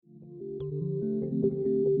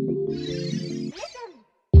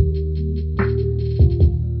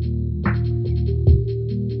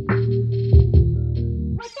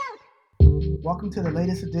to the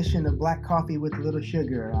latest edition of Black Coffee with a Little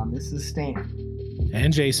Sugar. This is Stan.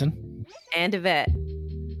 And Jason. And Yvette.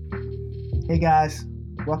 Hey guys,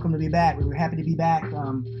 welcome to be back. We're happy to be back.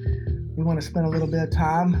 We want to spend a little bit of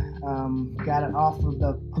time. Got it off of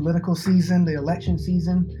the political season, the election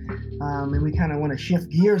season, and we kind of want to shift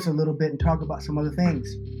gears a little bit and talk about some other things.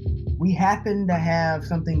 We happen to have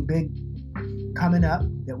something big coming up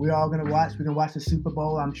that we're all going to watch. We're going to watch the Super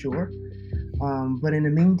Bowl, I'm sure. But in the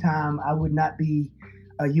meantime, I would not be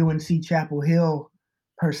a UNC Chapel Hill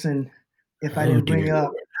person if I didn't bring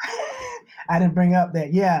up that,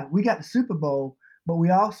 yeah, we got the Super Bowl, but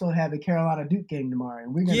we also have a Carolina Duke game tomorrow.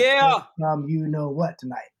 And we're going to talk you know what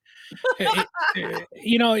tonight.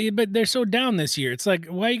 But they're so down this year. It's like,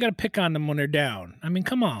 why you got to pick on them when they're down? I mean,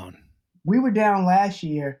 come on. We were down last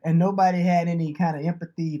year, and nobody had any kind of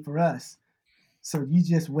empathy for us. So you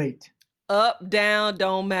just wait. Up, down,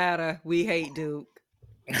 don't matter. We hate Duke.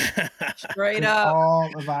 Straight up. All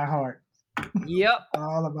of our heart. Yep.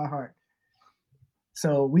 All of our heart.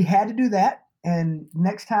 So we had to do that. And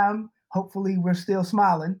next time, hopefully we're still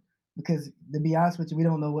smiling because to be honest with you, we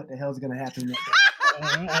don't know what the hell's going to happen next.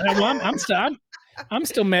 Well, I'm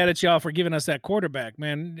still mad at y'all for giving us that quarterback,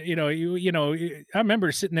 man. I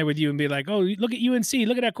remember sitting there with you and be like, "Oh, look at UNC,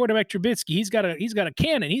 look at that quarterback Trubisky. He's got a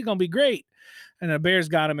cannon. He's gonna be great." And the Bears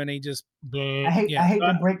got him, and he just. I hate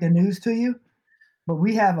to break the news to you, but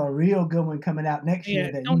we have a real good one coming out next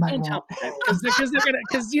year that you might want.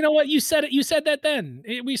 Because you know what, you said it. You said that then.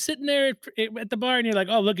 We sitting there at the bar, and you're like,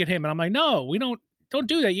 "Oh, look at him," and I'm like, "No, we don't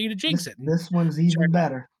do that. You're gonna jinx it." This one's even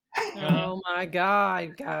better. Oh my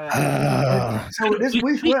God, guys! So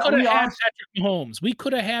we could have had Patrick Mahomes. We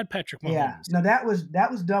could have had Patrick Mahomes. Yeah, no, that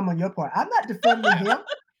was dumb on your part. I'm not defending him.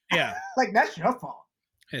 Yeah, like that's your fault.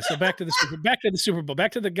 Okay, so back to the Super Bowl.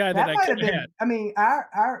 Back to the guy that I could have had. I mean,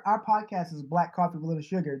 our podcast is Black Coffee with a Little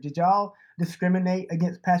Sugar. Did y'all discriminate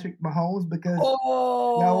against Patrick Mahomes because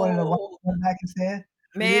y'all wanted to watch him back instead?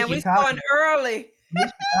 Man, we starting early.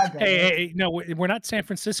 Hey, no, we're not San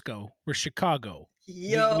Francisco. We're Chicago.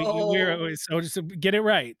 Yo, so just get it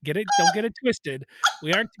right. Don't get it twisted.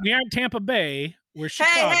 We aren't Tampa Bay. We're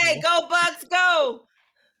Chicago. Hey, go Bucks, go!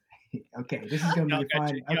 Okay, this is gonna be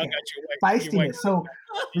fun. Okay, feistiness. So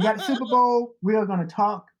we got the Super Bowl. We are gonna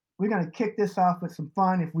talk. We're gonna kick this off with some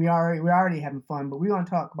fun. We're already having fun, but we're gonna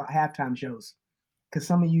talk about halftime shows because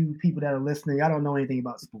some of you people that are listening, y'all don't know anything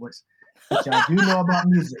about sports, but y'all do know about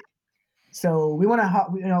music. So we want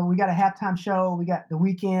to, we got a halftime show. We got The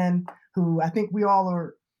Weeknd, who I think we all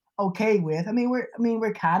are okay with. I mean,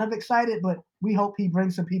 we're kind of excited, but we hope he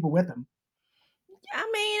brings some people with him. I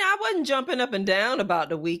mean, I wasn't jumping up and down about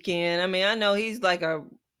The Weeknd. I mean, I know he's like a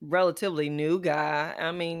relatively new guy.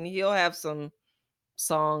 I mean, he'll have some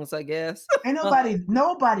songs, I guess. And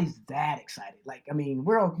nobody's that excited. Like, I mean,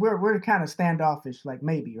 we're kind of standoffish. Like,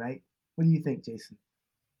 maybe, right? What do you think, Jason?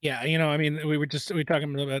 Yeah, I mean, we were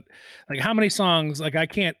talking about like how many songs. Like, I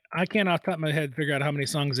can't off the top of my head figure out how many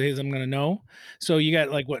songs it is I'm gonna know. So you got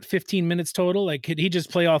like 15 minutes total. Like, could he just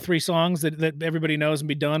play all 3 songs that everybody knows and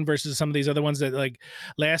be done? Versus some of these other ones that like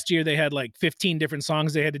last year they had like 15 different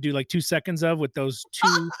songs they had to do like 2 seconds of with those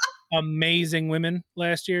 2 amazing women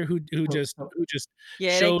last year who just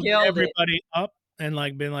showed everybody up and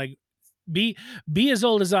like been like be as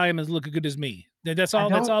old as I am as look as good as me. That's all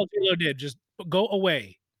J-Lo did. Just go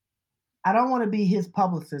away. I don't want to be his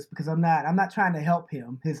publicist because I'm not trying to help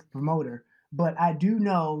him, his promoter, but I do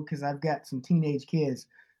know because I've got some teenage kids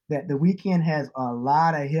that The Weeknd has a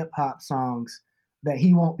lot of hip hop songs that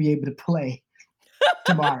he won't be able to play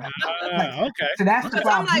tomorrow. Okay. So that's the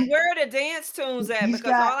problem. I'm like, where are the dance tunes at? Because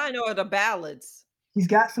all I know are the ballads. He's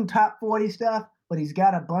got some top 40 stuff, but he's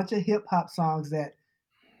got a bunch of hip hop songs that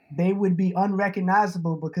they would be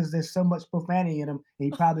unrecognizable because there's so much profanity in them, and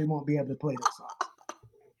he probably won't be able to play those songs.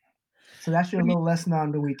 So that's your little lesson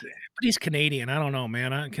on The Weeknd. But he's Canadian. I don't know,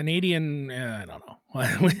 man. I don't know.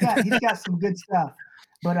 He's got some good stuff.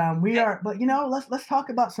 But let's talk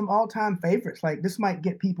about some all-time favorites. Like, this might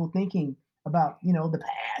get people thinking about, the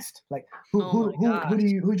past. Like,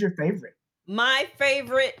 who's your favorite? My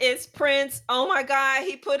favorite is Prince. Oh my God,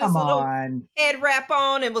 he put his little head wrap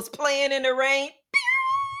on and was playing in the rain.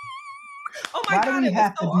 Oh my God, why do we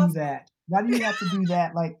have to do that? Why do you have to do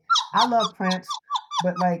that? Like, I love Prince,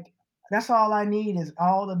 but like, that's all I need is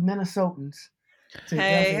all the Minnesotans.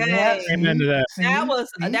 Amen to that.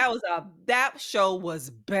 That show was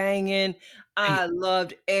banging. I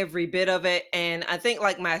loved every bit of it. And I think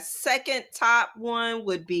like my second top one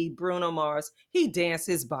would be Bruno Mars. He danced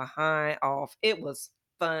his behind off. It was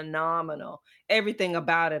phenomenal. Everything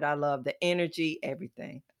about it, I love the energy,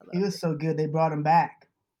 everything. He was so good. They brought him back.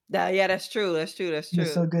 Yeah, that's true. That's true. That's He was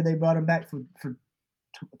true. so good they brought him back for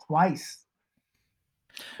twice.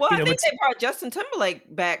 Well, You I know, think but they brought Justin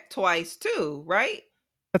Timberlake back twice too, right?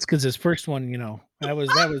 that's because his first one, that was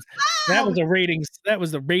Oh, a ratings that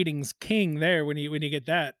was the ratings king there when you get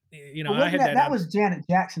that. but I wasn't had that that that on. was Janet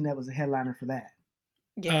Jackson that was the headliner for that?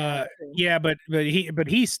 Yeah. True. Yeah, but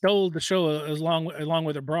he stole the show along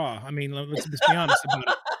with a bra. I mean, let's be honest about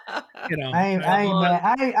it. You know, I ain't I, I Come ain't on.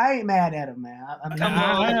 mad. I ain't mad at him, man. I mean, Come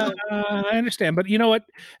I, on. I understand, but you know what?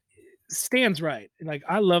 Stan's right. Like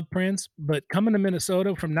I love Prince, but coming to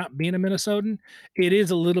Minnesota from not being a Minnesotan, it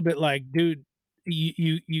is a little bit like, dude,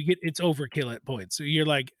 you get it's overkill at points. So you're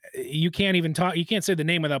like, you can't even talk, you can't say the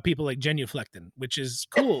name without people like genuflecting, which is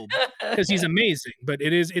cool because he's amazing. But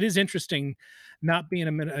it is interesting not being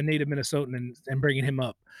a native Minnesotan and bringing him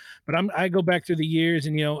up. But I go back through the years,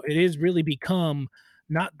 and it is really become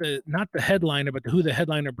not the headliner, but who the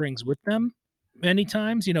headliner brings with them many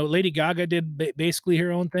times. Lady Gaga did basically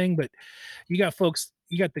her own thing, but you got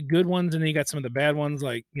the good ones, and then you got some of the bad ones,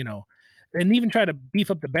 like, and even try to beef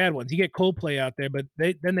up the bad ones. You get Coldplay out there, but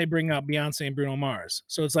they bring out Beyonce and Bruno Mars.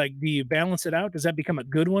 So it's like, do you balance it out? Does that become a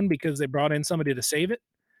good one because they brought in somebody to save it?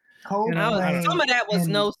 I don't know. Some Coldplay of that was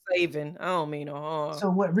and no saving. I don't mean no harm. so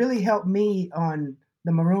what really helped me on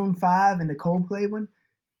the Maroon 5 and the Coldplay one,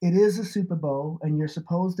 it is a Super Bowl and you're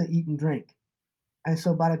supposed to eat and drink. And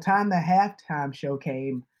so by the time the halftime show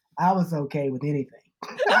came, I was okay with anything.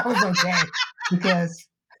 I was okay because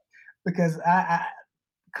I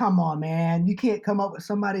come on, man, you can't come up with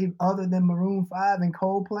somebody other than Maroon 5 and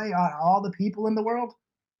Coldplay on all the people in the world.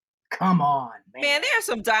 Come on, man. Man, there are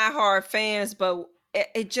some diehard fans, but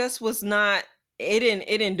it just was not. It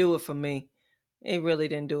didn't do it for me. It really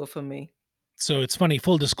didn't do it for me. So it's funny,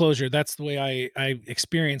 full disclosure, that's the way I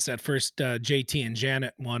experienced that first JT and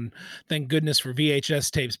Janet one. Thank goodness for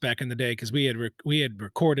VHS tapes back in the day, because we had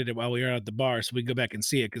recorded it while we were at the bar, so we go back and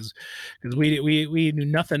see it, because we knew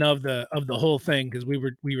nothing of the whole thing, because we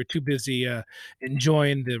were too busy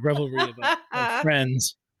enjoying the revelry of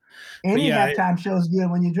friends. But Any yeah, halftime show is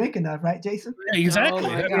good when you drink enough, right, Jason? Oh exactly.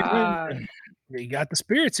 my I mean, God. you got the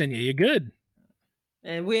spirits in you. You're good.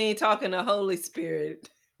 And we ain't talking the Holy Spirit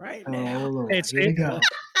right Oh now. Lord, It's here we go.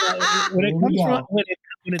 when it Here we comes from go.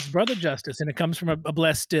 when it's Brother Justice and it comes from a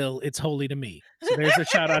blessed still, it's holy to me. So there's a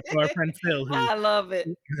shout out to our friend Phil who. I love it.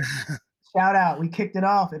 Shout out. We kicked it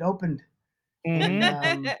off. It opened and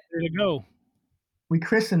Mhm. There you go. we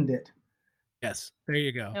christened it. Yes, there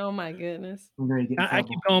you go. Oh my goodness. I'm going to get in I keep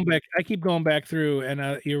trouble. going back. I keep going back through,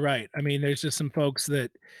 and you're right. I mean, there's just some folks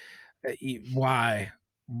that why,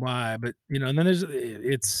 but and then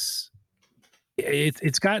it's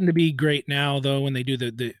gotten to be great now though when they do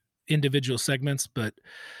the individual segments, but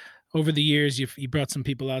over the years you brought some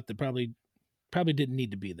people out that probably didn't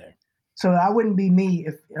need to be there. So I wouldn't be me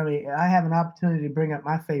if I have an opportunity to bring up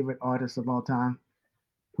my favorite artist of all time,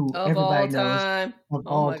 who Of all everybody knows time. of Oh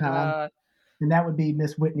all my time, God. and that would be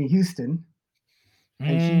Miss Whitney Houston.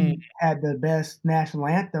 And Mm. she had the best national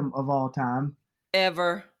anthem of all time.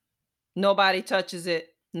 Ever. Nobody touches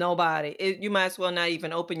it. Nobody. You might as well not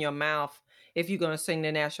even open your mouth if you're going to sing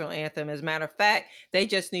the national anthem. As a matter of fact, they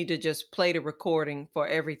just need to just play the recording for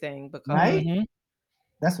everything, because Right? Mhm.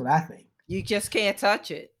 That's what I think. you just can't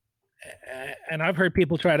touch it. And I've heard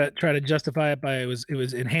people try to justify it by it was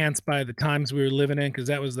enhanced by the times we were living in, because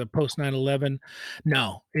that was the post 9/11.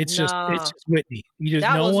 No, it's just Nah, Whitney. You just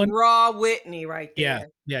that no was one. raw Whitney right Yeah,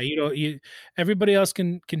 there. yeah. Everybody else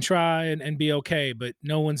can try and be okay, but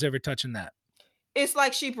no one's ever touching that. It's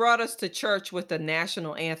like she brought us to church with the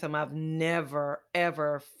national anthem. I've never,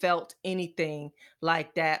 ever felt anything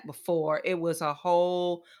like that before. It was a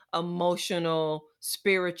whole emotional,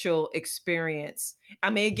 spiritual experience. I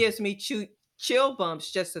mean, it gives me chill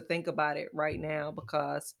bumps just to think about it right now,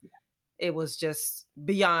 because it was just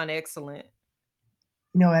beyond excellent.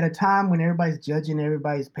 At a time when everybody's judging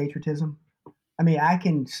everybody's patriotism, I mean, I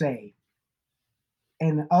can say,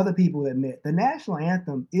 and other people admit, the national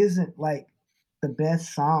anthem isn't like the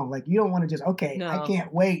best song. Like, you don't want to just, okay, I No.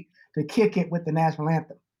 can't wait to kick it with the national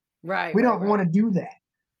anthem. Right, We right, don't want right. to do that.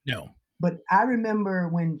 No. But I remember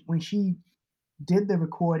when she did the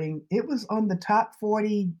recording, it was on the top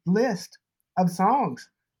 40 list of songs,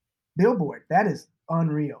 Billboard. That is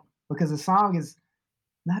unreal because the song is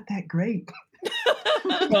not that great.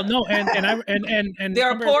 Well, no, and There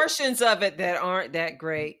are remember portions of it that aren't that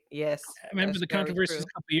great. Yes, remember that's the very controversies true.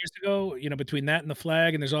 a couple of years ago, between that and the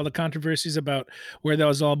flag, and there's all the controversies about where that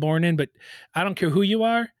was all born in. But I don't care who you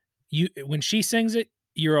are, when she sings it,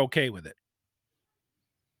 you're okay with it.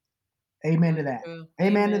 Amen to That's that. true.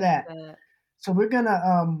 Amen to Amen that. to that. So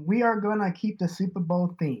we are gonna keep the Super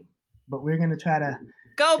Bowl theme, but we're gonna try to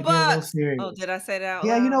Go to get a little Bucks. Oh, serious. did I say that out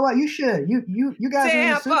Yeah, you know loud? what? You should. You guys are in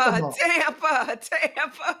the Super Tampa, Bowl. Tampa,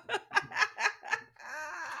 Tampa.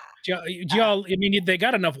 Y'all, I mean, they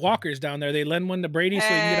got enough walkers down there. They lend one to Brady so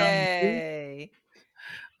he can get on the field. Hey.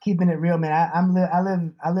 Keeping it real, man. I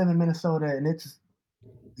live in Minnesota, and it's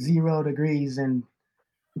 0 degrees, and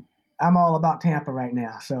I'm all about Tampa right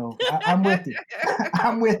now. So I'm with you.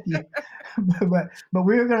 I'm with you. But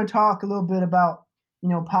we're going to talk a little bit about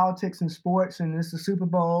politics and sports, and this is Super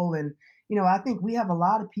Bowl, and I think we have a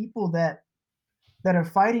lot of people that are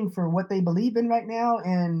fighting for what they believe in right now,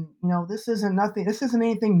 and this isn't nothing. This isn't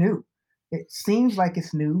anything new. It seems like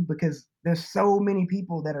it's new because there's so many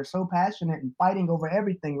people that are so passionate and fighting over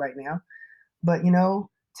everything right now. But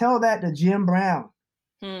tell that to Jim Brown.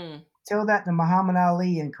 Tell that to Muhammad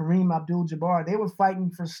Ali and Kareem Abdul-Jabbar. They were fighting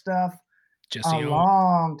for stuff Jesse Owens.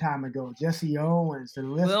 Long time ago. Jesse Owens, the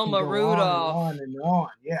list Wilma can go Rudolph. on and on.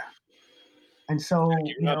 Yeah. And so,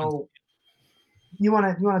 you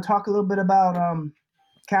want to talk a little bit about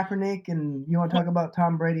Kaepernick, and you want to talk about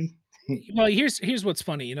Tom Brady? Well, here's what's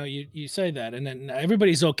funny. You say that, and then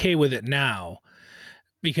everybody's okay with it now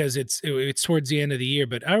because it's towards the end of the year.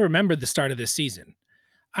 But I remember the start of this season.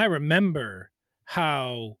 I remember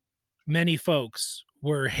how many folks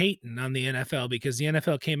were hating on the NFL because the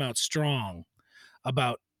NFL came out strong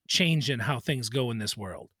about changing how things go in this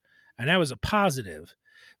world. And that was a positive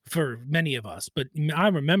for many of us. But I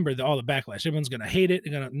remember all the backlash. Everyone's going to hate it.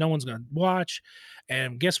 No one's going to watch.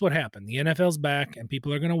 And guess what happened? The NFL's back and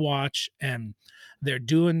people are going to watch, and they're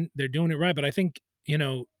doing it right. But I think,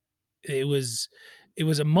 it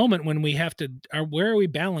was a moment when we have to, where are we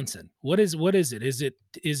balancing? What is it? Is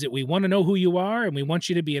it we want to know who you are and we want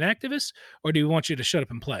you to be an activist, or do we want you to shut up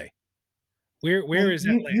and play? Where is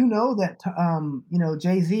that land? You know that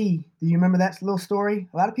Jay-Z, do you remember that little story?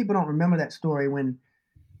 A lot of people don't remember that story when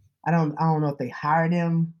I don't know if they hired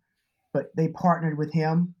him, but they partnered with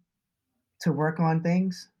him to work on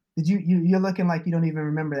things. Did you're looking like you don't even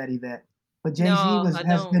remember that, Yvette. But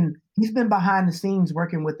Jay-Z he's been behind the scenes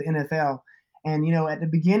working with the NFL. And at the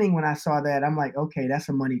beginning when I saw that, I'm like, okay, that's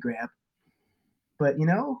a money grab. But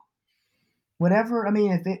whatever. I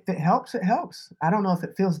mean, if it helps, it helps. I don't know if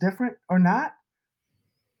it feels different or not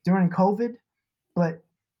during COVID, but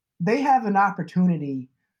they have an opportunity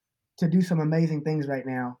to do some amazing things right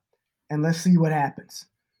now, and let's see what happens.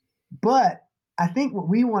 But I think what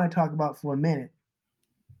we want to talk about for a minute,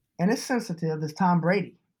 and it's sensitive, is Tom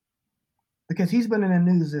Brady, because he's been in the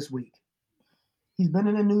news this week. He's been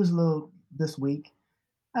in the news a little this week.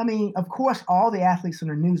 I mean, of course, all the athletes in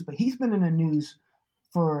the news, but he's been in the news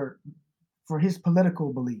for his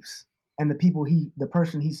political beliefs and the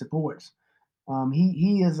person he supports.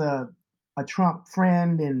 He is a Trump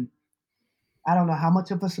friend, and I don't know how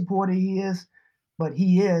much of a supporter he is, but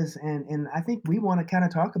he is, and I think we want to kind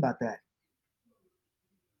of talk about that.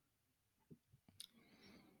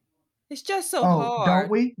 It's just so hard.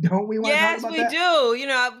 Don't we? Don't we want to talk about that?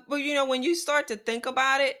 Yes, we do. When you start to think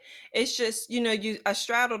about it, it's just, I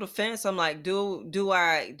straddle the fence. I'm like, do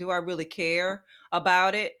I really care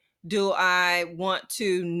about it? Do I want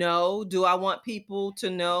to know? Do I want people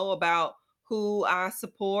to know about who I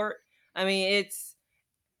support? I mean,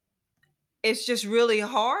 it's just really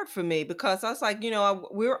hard for me because I was like,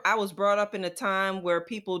 I was brought up in a time where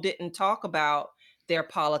people didn't talk about their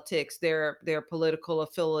politics, their political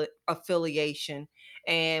affiliation,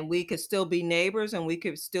 and we could still be neighbors and we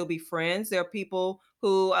could still be friends. There are people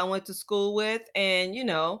who I went to school with, and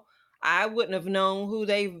I wouldn't have known who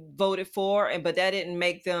they voted for, but that didn't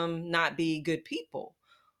make them not be good people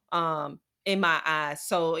in my eyes.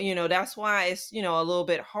 So that's why it's a little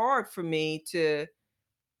bit hard for me to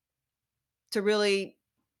really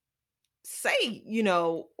say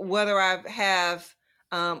whether I have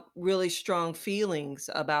really strong feelings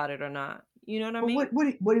about it or not. You know what I mean?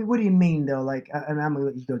 What do you mean though? Like, and I'm gonna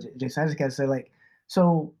let you go, Jason. I just gotta say, like,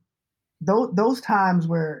 so those times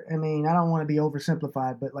where, I mean, I don't want to be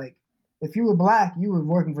oversimplified, but like, if you were black, you were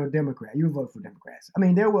working for a Democrat. You would vote for Democrats. I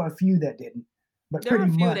mean, there were a few that didn't, but there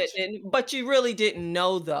pretty were a few much. That didn't, but you really didn't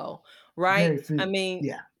know though, right? Very few. I mean,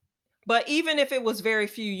 yeah. But even if it was very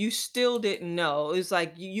few, you still didn't know. It's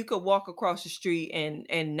like you could walk across the street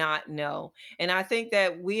and not know. And I think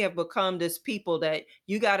that we have become this people that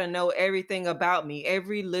you got to know everything about me,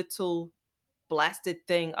 every little blasted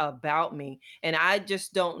thing about me. And I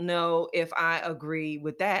just don't know if I agree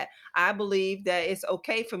with that. I believe that it's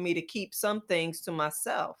okay for me to keep some things to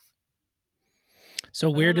myself. So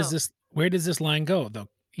where does this line go though?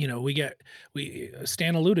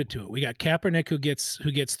 Stan alluded to it. We got Kaepernick who gets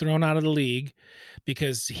thrown out of the league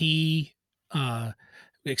because he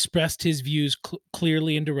expressed his views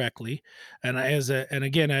clearly and directly. And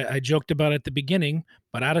I joked about it at the beginning,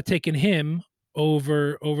 but I'd have taken him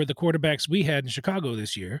over the quarterbacks we had in Chicago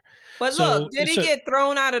this year. But So look, did he get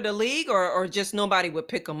thrown out of the league, or just nobody would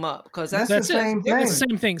pick him up? Because That's that's the it. same It's the thing.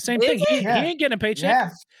 same thing. Same Is thing. He it? ain't getting a paycheck.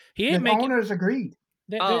 Yes. He ain't The making. owners agreed.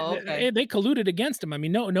 Okay. They colluded against him. I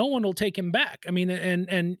mean, no one will take him back. I mean,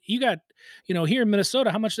 and you got, here in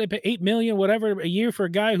Minnesota, how much they pay, $8 million, whatever, a year for a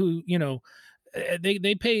guy who,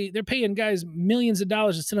 they're paying guys millions of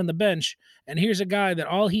dollars to sit on the bench. And here's a guy that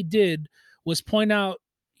all he did was point out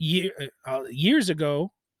years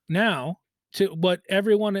ago now to what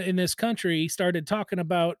everyone in this country started talking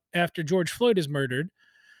about after George Floyd is murdered.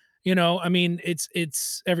 I mean,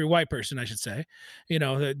 it's every white person, I should say,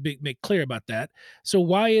 make clear about that. So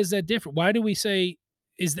why is that different? Why do we say,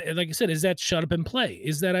 is that, like I said, is that shut up and play?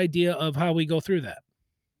 Is that idea of how we go through that?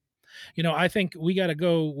 I think we got to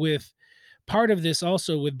go with part of this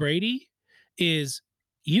also with Brady is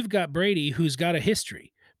you've got Brady who's got a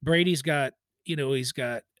history. Brady's got, he's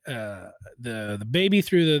got the baby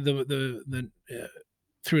through the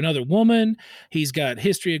through another woman. He's got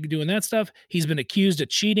history of doing that stuff. He's been accused of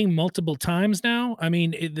cheating multiple times now. I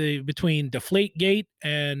mean, between Deflategate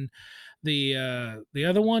and the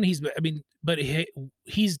other one, but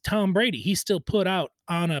he's Tom Brady. He's still put out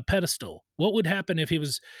on a pedestal. What would happen if it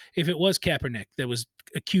was Kaepernick that was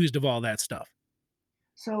accused of all that stuff?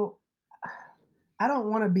 So I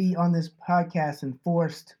don't want to be on this podcast and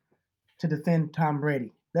forced to defend Tom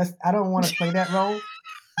Brady. I don't want to play that role,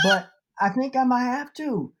 but I think I might have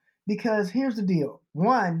to, because here's the deal.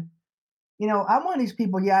 One, I'm one of these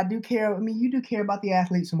people. Yeah, I do care. I mean, you do care about the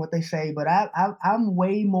athletes and what they say, but I'm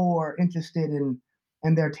way more interested in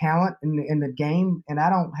their talent in the game, and I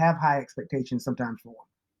don't have high expectations sometimes for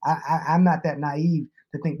them. I'm not that naive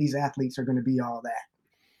to think these athletes are going to be all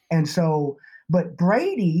that. And so, but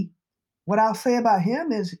Brady, what I'll say about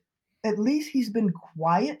him is at least he's been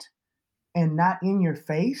quiet and not in your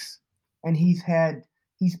face, and he's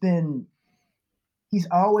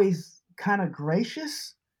always kind of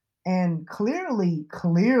gracious, and clearly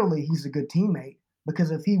he's a good teammate,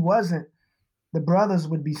 because if he wasn't, the brothers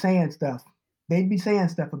would be saying stuff. They'd be saying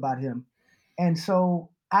stuff about him. And so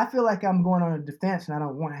I feel like I'm going on a defense, and I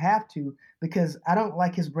don't want to have to, because I don't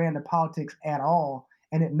like his brand of politics at all,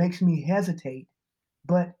 and it makes me hesitate.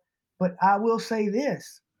 But I will say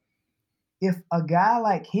this. If a guy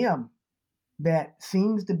like him that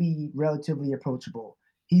seems to be relatively approachable,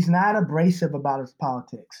 he's not abrasive about his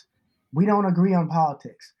politics. We don't agree on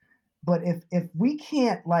politics. But if we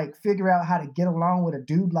can't figure out how to get along with a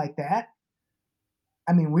dude like that,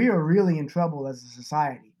 I mean, we are really in trouble as a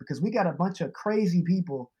society, because we got a bunch of crazy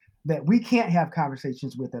people that we can't have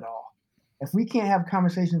conversations with at all. If we can't have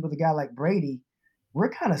conversations with a guy like Brady, we're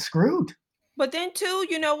kind of screwed. But then too,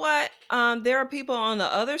 you know what? There are people on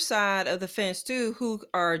the other side of the fence too who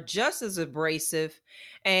are just as abrasive,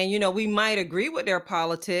 and we might agree with their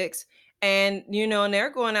politics, and and they're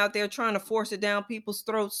going out there trying to force it down people's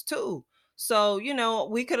throats too. So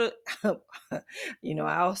we could,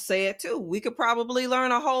 I'll say it too. We could probably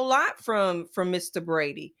learn a whole lot from Mr.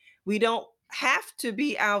 Brady. We don't have to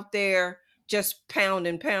be out there just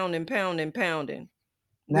pounding.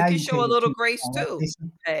 Now We can you show a take it little too grace far. too.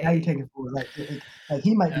 Now you Hey. take it forward. Like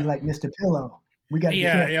he might be like Mr. Pillow. We got to be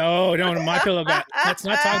careful. Oh, no, My Pillow guy. Let's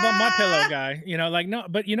not talk about My Pillow guy. No,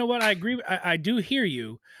 but you know what? I agree. I do hear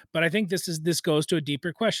you, but I think this goes to a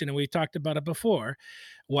deeper question, and we've talked about it before.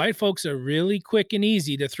 White folks are really quick and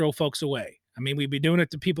easy to throw folks away. I mean, we've been doing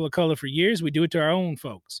it to people of color for years. We do it to our own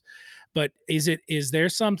folks. But is there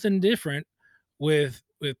something different with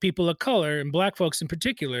people of color and Black folks in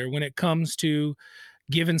particular when it comes to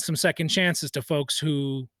giving some second chances to folks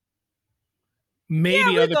who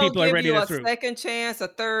maybe other people are ready to throw? A second chance, a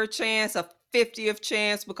third chance, a 50th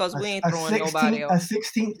chance, because we ain't throwing 16th, nobody else. A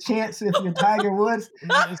 16th chance if you're Tiger Woods.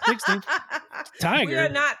 16th. Tiger. We're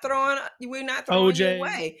not throwing OJ. you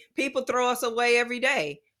away. People throw us away every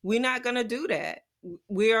day. We're not going to do that.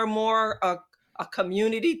 We are more a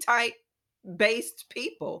community type based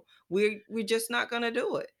people. We're just not going to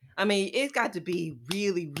do it. I mean, it's got to be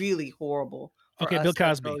really, really horrible. Okay, Bill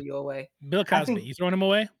Cosby. Throw you away. Bill Cosby, you throwing him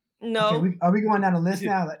away? No. Okay, are we going down the list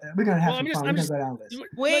now? We're gonna have some fun. We're gonna go down the list.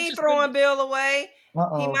 We ain't throwing Bill away.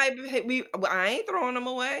 Uh-oh. He might be. I ain't throwing him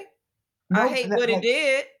away. Nope, I hate what he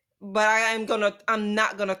did, but I'm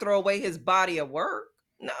not gonna throw away his body of work.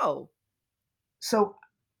 No. So,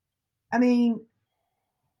 I mean,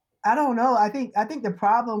 I don't know. I think the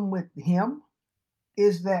problem with him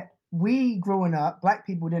is that we growing up, Black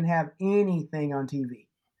people didn't have anything on TV,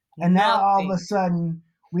 and now all of a sudden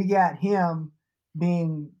we got him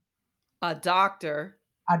being a doctor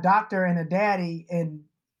a doctor and a daddy, and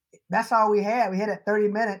that's all we had. We had that 30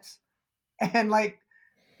 minutes, and like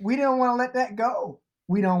we didn't want to let that go.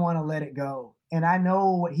 We don't want to let it go. And I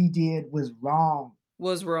know what he did was wrong,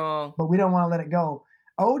 Was wrong. but we don't want to let it go.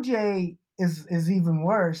 OJ is even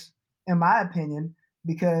worse, in my opinion,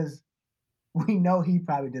 because we know he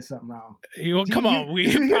probably did something wrong. Come on,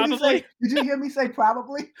 we probably. Did you hear me say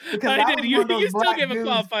probably? Because I did. You still give a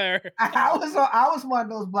qualifier. I was one of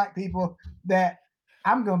those black people that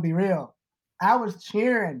I'm gonna be real. I was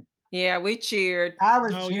cheering. Yeah, we cheered. I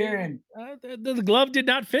was cheering. The glove did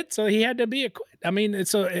not fit, so he had to be acquitted. I mean,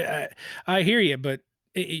 so I hear you, but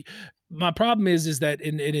my problem is that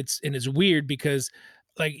and it's weird because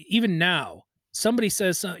like even now somebody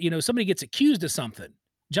says somebody gets accused of something.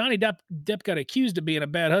 Johnny Depp got accused of being a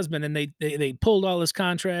bad husband, and they pulled all his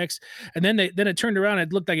contracts, and then it turned around and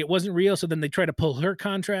it looked like it wasn't real. So then they tried to pull her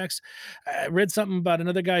contracts. I read something about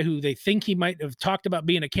another guy who they think he might have talked about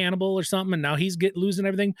being a cannibal or something, and now he's losing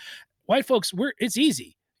everything. White folks, it's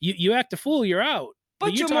easy. You act a fool, you're out.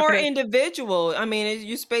 But you're more individual. I mean,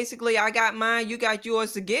 it's basically I got mine, you got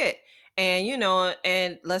yours to get, and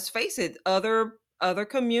and let's face it, other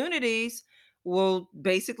communities will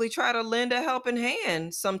basically try to lend a helping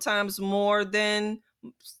hand, sometimes more than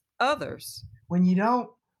others. When you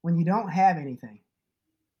don't have anything,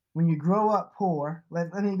 when you grow up poor,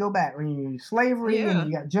 let me go back. When you're in slavery and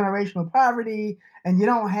you got generational poverty and you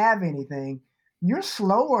don't have anything, you're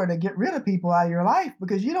slower to get rid of people out of your life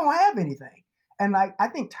because you don't have anything. And like I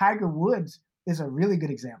think Tiger Woods is a really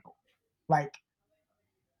good example. Like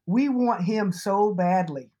we want him so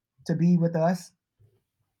badly to be with us.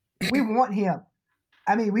 We want him.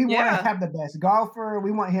 I mean, we want to have the best golfer.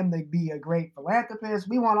 We want him to be a great philanthropist.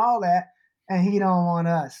 We want all that, and he don't want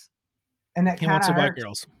us. And that kind of hurts.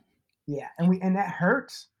 Girls. Yeah, and that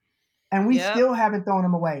hurts. And we still haven't thrown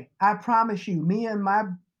him away. I promise you, me and my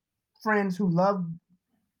friends who love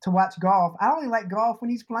to watch golf, I only like golf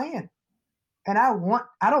when he's playing. And I don't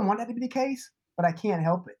want that to be the case, but I can't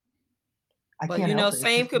help it.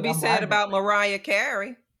 Same could be said about Mariah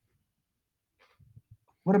Carey.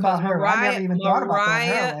 What about her? I never even thought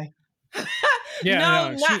about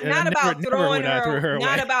throwing her away. Not about throwing her.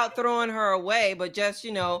 Not about throwing her away, but just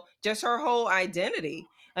just her whole identity.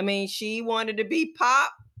 I mean, she wanted to be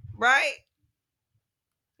pop, right?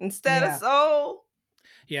 Instead of soul.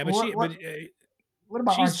 Yeah, but what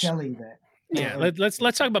about R. Kelly? Let's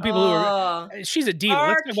talk about people who are. She's a diva.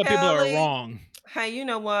 Let's talk about people who are wrong. Hey, you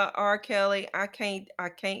know what, R. Kelly? I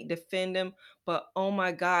can't defend him, but oh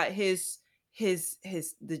my God, his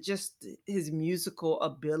musical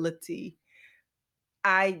ability.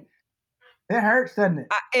 It hurts, doesn't it?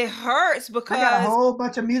 It hurts because I got a whole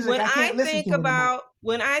bunch of music I can't listen to anymore.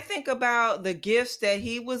 When I think about the gifts that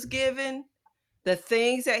he was given, the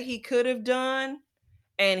things that he could have done,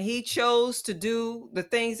 and he chose to do the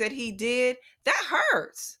things that he did, that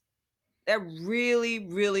hurts. That really,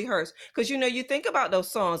 really hurts. Because, you think about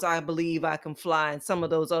those songs, I Believe I Can Fly, and some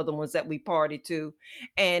of those other ones that we partied to.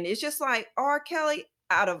 And it's just like, R. Kelly,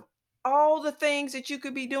 out of all the things that you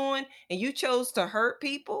could be doing, and you chose to hurt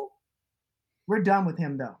people. We're done with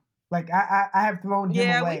him, though. Like, I have thrown him away.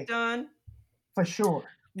 Yeah, we're done. For sure.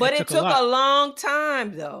 But it took a long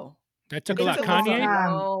time, though. That took a lot. Kanye?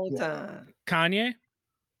 A long time. Kanye?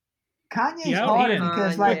 Kanye's harder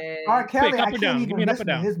because, like, R. Kelly, I can't even listen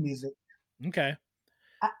to his music. Okay.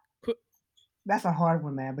 That's a hard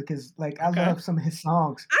one, man, because like I love some of his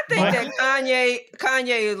songs. I think that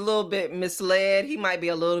Kanye is a little bit misled. He might be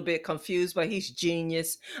a little bit confused, but he's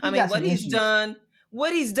genius. I mean, what he's done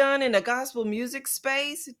in the gospel music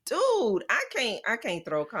space, dude, I can't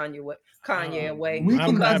throw Kanye away.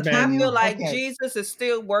 Because I feel like Jesus is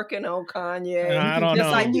still working on Kanye. I don't know.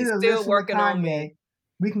 Just like he's still working on me.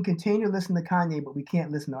 We can continue to listen to Kanye, but we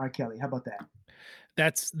can't listen to R. Kelly. How about that?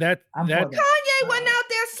 Kanye wasn't out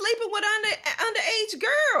there sleeping with underage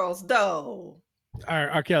girls, though.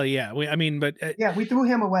 R. Kelly, yeah. We threw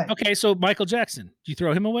him away. Okay, so Michael Jackson, do you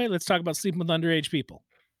throw him away? Let's talk about sleeping with underage people.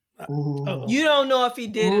 You don't know if he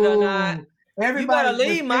did it or not. You better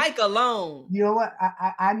leave Mike alone. You know what?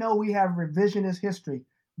 I know we have revisionist history,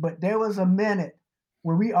 but there was a minute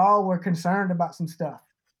where we all were concerned about some stuff.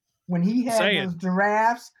 When he had those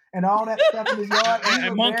giraffes and all that stuff in his yard,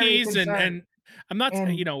 and monkeys and I'm not,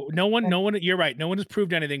 no one. You're right. No one has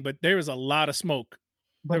proved anything, but there was a lot of smoke.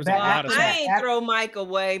 There was a lot of smoke. I ain't throw Mike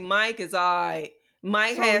away. Mike is all right.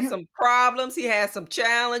 Mike has some problems. He has some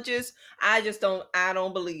challenges. I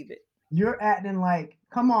don't believe it. You're acting like,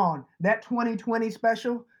 come on, that 2020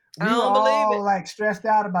 special. I don't believe it. Like stressed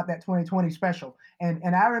out about that 2020 special,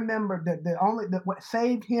 and I remember that what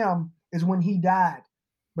saved him is when he died.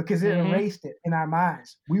 because it erased it in our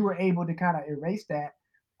minds. We were able to kind of erase that,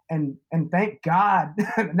 and thank God,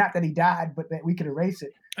 not that he died, but that we could erase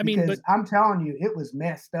it. I mean, because I'm telling you, it was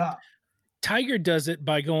messed up. Tiger does it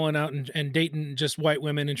by going out and dating just white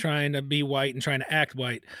women and trying to be white and trying to act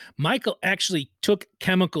white. Michael actually took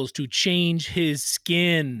chemicals to change his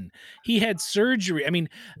skin. He had surgery. I mean,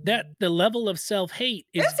 that the level of self-hate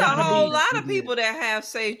is It's a whole lot of people that have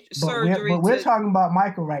surgery. But we're talking about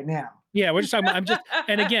Michael right now. Yeah, we're just talking about,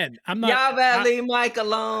 and again, I'm not. Y'all better leave Mike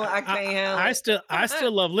alone. I can't handle it. I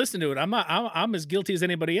still love listening to it. I'm as guilty as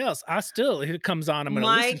anybody else. If it comes on, I'm gonna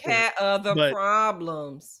listen to it. Mike had other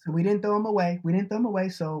problems. So we didn't throw him away.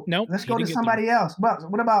 So nope, let's go to somebody else.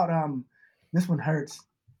 What about this one hurts.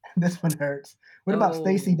 This one hurts. What about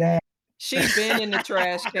Stacey Dash? She's been in the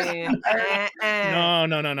trash can.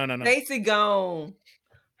 No. Stacey gone.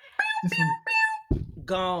 This one,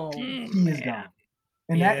 gone. She is gone.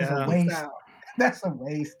 And that is a waste. That's a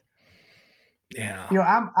waste. Yeah. You know,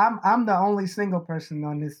 I'm the only single person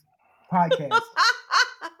on this podcast.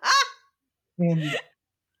 And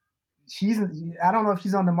I don't know if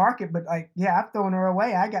she's on the market, but I've thrown her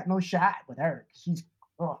away. I got no shot with her. She's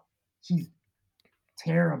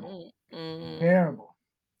terrible. Terrible.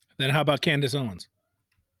 Then how about Candace Owens?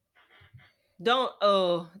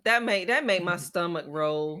 That make my stomach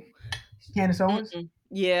roll. Candace Owens?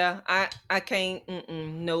 Yeah, I can't.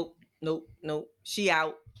 Nope. She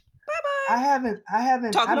out. Bye-bye. I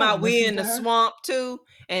haven't talking about we in the swamp too,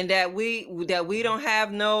 and that we don't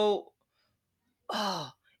have no.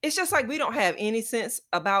 It's just like we don't have any sense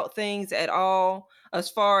about things at all as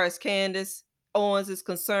far as Candace Owens is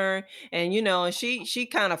concerned. And and she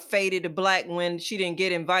kind of faded to black when she didn't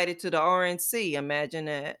get invited to the RNC. Imagine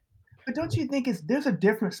that. But don't you think there's a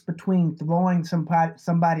difference between throwing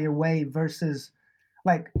somebody away versus,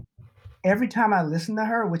 like, every time I listen to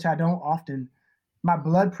her, which I don't often, my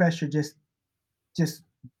blood pressure just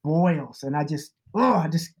boils, and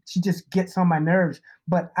she just gets on my nerves.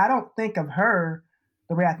 But I don't think of her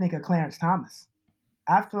the way I think of Clarence Thomas.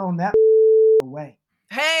 I've thrown that away.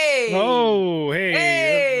 Hey! Oh,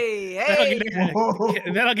 hey!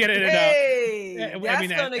 That'll get it out. That's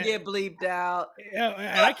gonna get bleeped out. And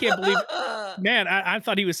I can't believe, man. I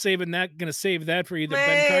thought he was gonna save that for either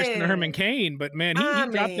Ben Carson or Herman Cain, but man, he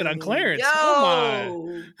dropped it on Clarence. Oh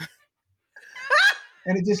my!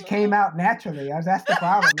 And it just came out naturally. That's the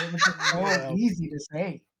problem. It was just so easy to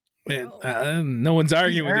say. Man, no one's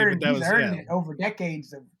arguing with you, but that was earned it over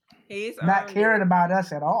decades of not caring about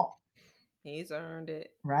us at all. He's earned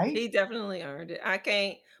it. Right? He definitely earned it. I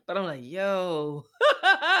can't, but I'm like, yo,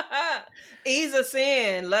 ease us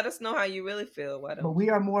in. Let us know how you really feel. But we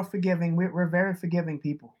are more forgiving. We're very forgiving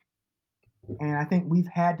people. And I think we've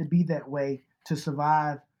had to be that way to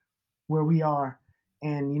survive where we are.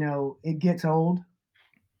 And, it gets old.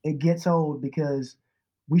 It gets old because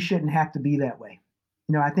we shouldn't have to be that way.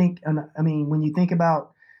 When you think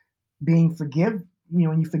about being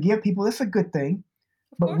when you forgive people, it's a good thing.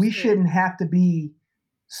 But we shouldn't have to be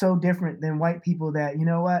so different than white people that,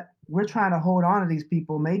 we're trying to hold on to these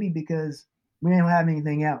people maybe because we don't have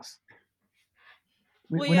anything else.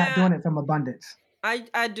 We're not doing it from abundance.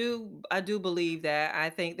 I do believe that.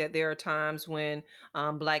 I think that there are times when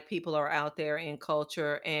Black people are out there in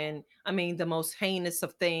culture, and I mean the most heinous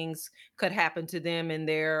of things could happen to them in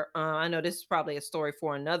their I know this is probably a story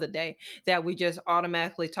for another day, that we just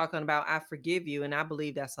automatically talking about I forgive you, and I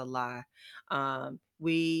believe that's a lie.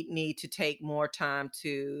 We need to take more time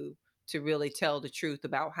to really tell the truth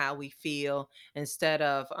about how we feel, instead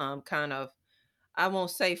of kind of, I won't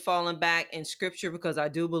say falling back in scripture, because I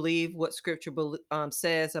do believe what scripture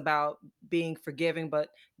says about being forgiving, but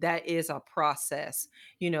that is a process.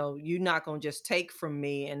 You're not going to just take from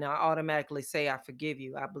me and I automatically say I forgive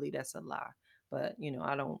you. I believe that's a lie. But,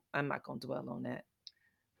 I'm not going to dwell on that.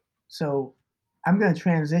 So I'm going to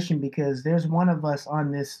transition, because there's one of us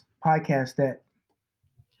on this podcast that,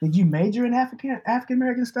 did you major in African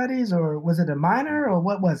American studies, or was it a minor, or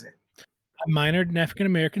what was it? I minored in African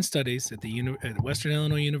American studies at Western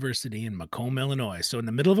Illinois University in Macomb, Illinois. So in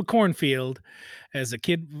the middle of a cornfield, as a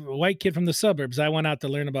white kid from the suburbs, I went out to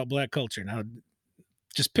learn about Black culture. Now,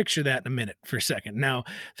 just picture that in a minute for a second. Now,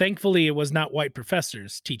 thankfully, it was not white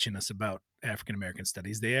professors teaching us about African American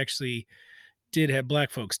studies. They actually did have Black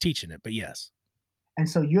folks teaching it, but yes. And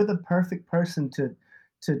so you're the perfect person to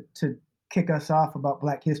kick us off about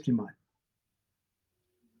Black History Month.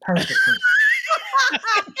 Perfect.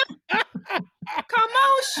 Come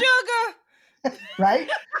on, sugar. Right?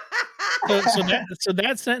 So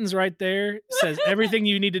that sentence right there says everything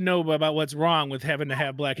you need to know about what's wrong with having to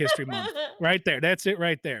have Black History Month. Right there. That's it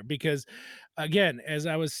right there. Because, again, as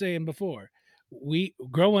I was saying before, we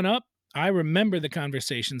growing up, I remember the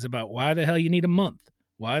conversations about why the hell you need a month.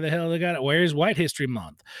 Why the hell they got it? Where's White History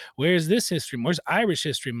Month? Where's this history? Where's Irish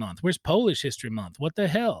History Month? Where's Polish History Month? What the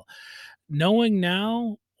hell? Knowing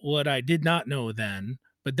now what I did not know then,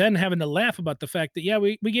 but then having to laugh about the fact that, yeah,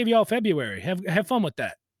 we gave you all February. Have fun with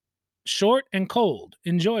that. Short and cold.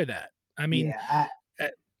 Enjoy that. I mean, Yeah, uh,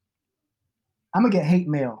 I'm gonna get hate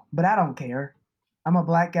mail, but I don't care. I'm a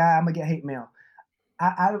black guy. I'm gonna get hate mail.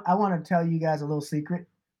 I want to tell you guys a little secret,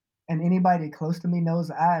 and anybody close to me knows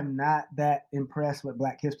I am not that impressed with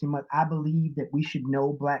Black History Month. I believe that we should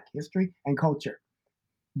know Black history and culture,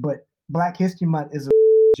 but Black History Month is a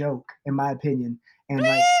joke, in my opinion. And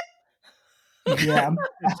like, yeah,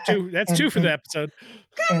 that's two for the episode.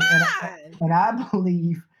 Come and I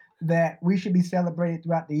believe that we should be celebrated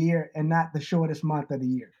throughout the year and not the shortest month of the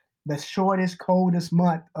year. The shortest, coldest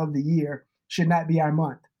month of the year should not be our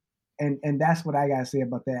month. And that's what I gotta say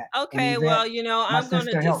about that. And Okay, Yvette, well, my I'm gonna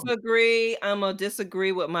sister, help me. disagree. I'm gonna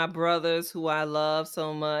disagree with my brothers who I love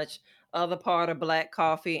so much. Other part of black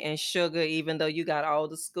coffee and sugar, even though you got all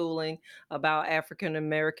the schooling about African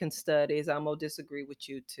American studies, I'm gonna disagree with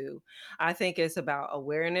you too. I think it's about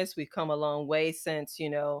awareness. We've come a long way since,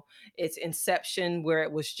 its inception, where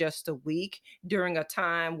it was just a week during a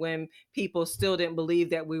time when people still didn't believe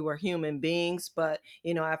that we were human beings. But,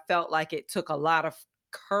 I felt like it took a lot of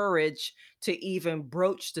courage to even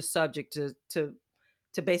broach the subject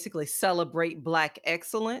to basically celebrate black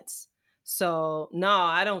excellence. So no,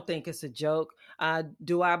 I don't think it's a joke.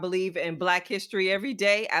 Do I believe in black history every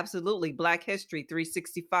day? Absolutely. Black history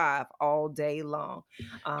 365 all day long.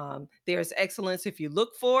 There's excellence if you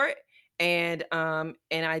look for it. And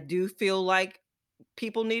I do feel like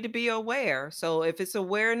people need to be aware. So if it's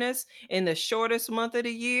awareness in the shortest month of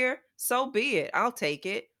the year, so be it. I'll take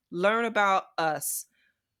it. Learn about us,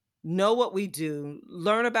 know what we do,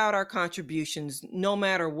 learn about our contributions, no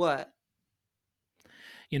matter what.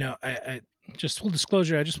 I just full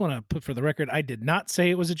disclosure, I just want to put for the record, I did not say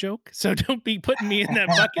it was a joke, so don't be putting me in that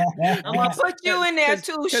bucket. I'm gonna put you in there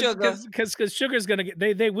too, sugar. Because sugar's gonna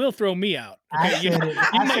get they will throw me out. Okay,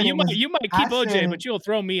 you might keep OJ, but you'll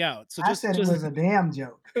throw me out. So I said it was a damn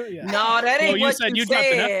joke. Yeah. No, that ain't what you dropped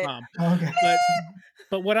an said. F-bomb. Okay.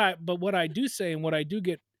 But what I do say and what I do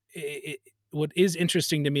get, what is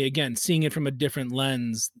interesting to me, again, seeing it from a different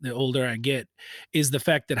lens the older I get, is the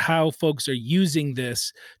fact that how folks are using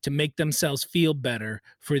this to make themselves feel better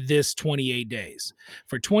for this 28 days.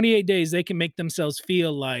 For 28 days, they can make themselves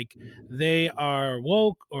feel like they are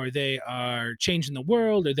woke, or they are changing the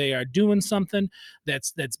world, or they are doing something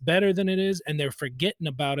that's better than it is, and they're forgetting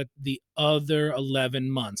about it the other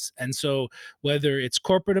 11 months. And so whether it's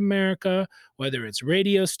corporate America, whether it's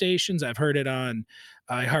radio stations, I've heard it on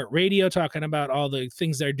iHeartRadio talking about all the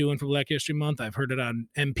things they're doing for Black History Month. I've heard it on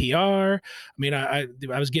NPR. I mean, I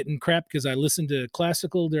was getting crap because I listened to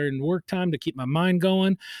classical during work time to keep my mind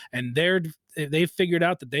going, and they've figured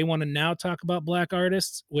out that they want to now talk about Black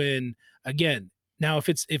artists. When, again, now if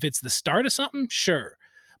it's the start of something, sure.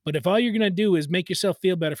 But if all you're going to do is make yourself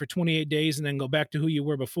feel better for 28 days and then go back to who you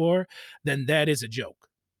were before, then that is a joke.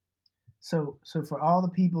 So for all the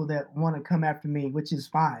people that want to come after me, which is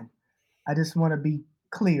fine, I just want to be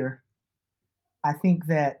clear. I think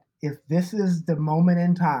that if this is the moment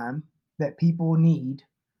in time that people need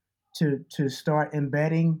to start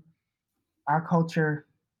embedding our culture,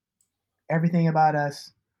 everything about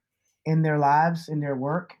us in their lives, in their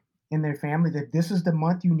work, in their family, that this is the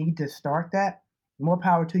month you need to start that, more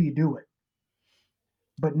power to you, do it.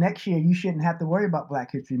 But next year you shouldn't have to worry about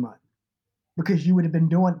Black History Month because you would have been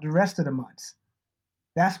doing it the rest of the months.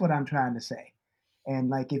 That's what I'm trying to say. And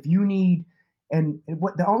like, if you need, and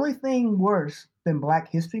what the only thing worse than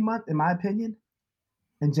Black History Month, in my opinion,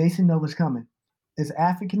 and Jason knows what's coming, is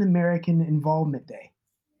African American Involvement Day.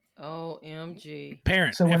 OMG.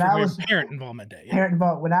 Parent. So when I was Parent Involvement Day. Yeah. Parent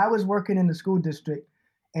involved. When I was working in the school district,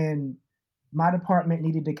 and my department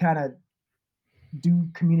needed to kind of do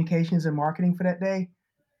communications and marketing for that day,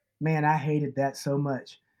 man, I hated that so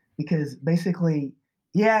much because basically,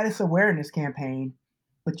 yeah, it's awareness campaign,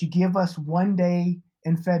 but you give us one day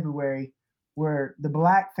in February where the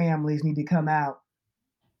Black families need to come out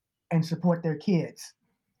and support their kids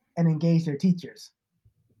and engage their teachers.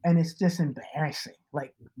 And it's just embarrassing.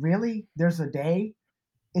 Like, really? There's a day?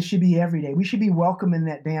 It should be every day. We should be welcome in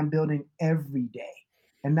that damn building every day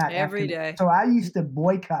and not every day. So I used to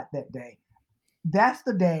boycott that day. That's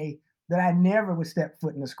the day that I never would step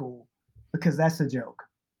foot in the school because that's a joke.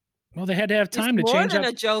 Well, they had to have time to change. More than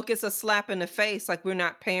a joke, it's a slap in the face. Like, we're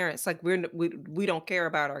not parents. Like, we don't care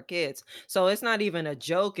about our kids. So it's not even a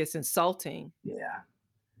joke. It's insulting. Yeah.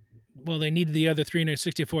 Well, they needed the other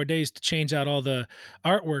 364 days to change out all the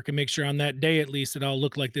artwork and make sure on that day, at least, it all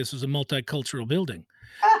looked like this was a multicultural building.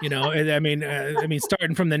 I mean,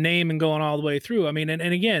 starting from the name and going all the way through. I mean, and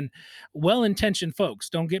again, well-intentioned folks,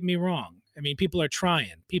 don't get me wrong. I mean, people are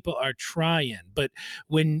trying, but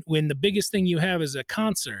when the biggest thing you have is a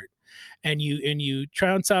concert, and you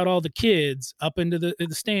trounce out all the kids up into the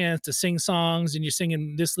stands to sing songs, and you're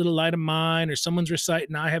singing This Little Light of Mine, or someone's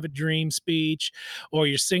reciting I Have a Dream speech, or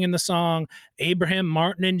you're singing the song Abraham,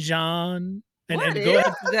 Martin, and John. What is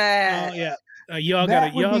that? Oh, yeah. Y'all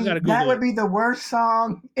gotta Google that would be the worst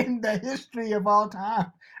song in the history of all time,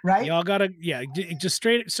 right? Y'all gotta, just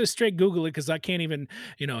straight Google it, because I can't even,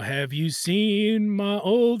 have you seen my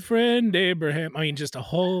old friend Abraham? I mean, just a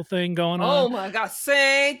whole thing going on. Oh my God,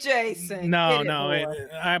 St. Jason! No,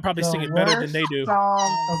 I probably sing it better than they do.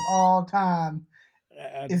 Song of all time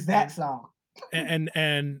is that song, and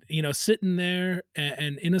sitting there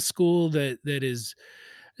and in a school that is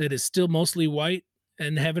still mostly white,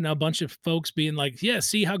 and having a bunch of folks being like, yeah,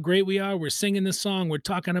 see how great we are. We're singing this song. We're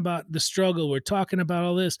talking about the struggle. We're talking about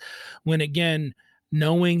all this. When again,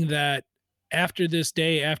 knowing that after this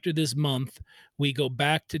day, after this month, we go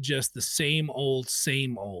back to just the same old.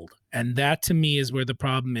 And that to me is where the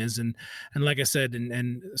problem is. And like I said,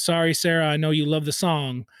 and sorry, Sarah, I know you love the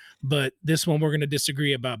song, but this one we're going to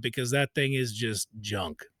disagree about, because that thing is just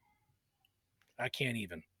junk. I can't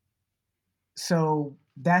even. So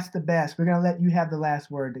that's the best. We're going to let you have the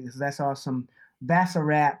last word, because that's awesome. That's a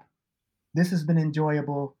wrap. This has been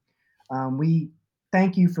enjoyable. We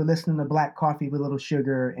thank you for listening to Black Coffee with Little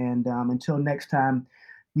Sugar. And until next time,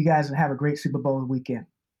 you guys have a great Super Bowl weekend.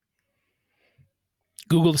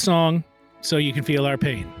 Google the song so you can feel our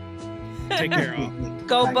pain. Take care, all.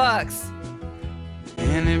 Go Bucks.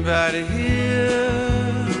 Anybody here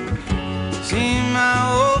seen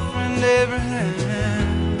my old friend Abraham?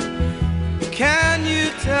 Can you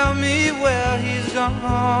tell me where he's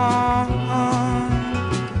gone?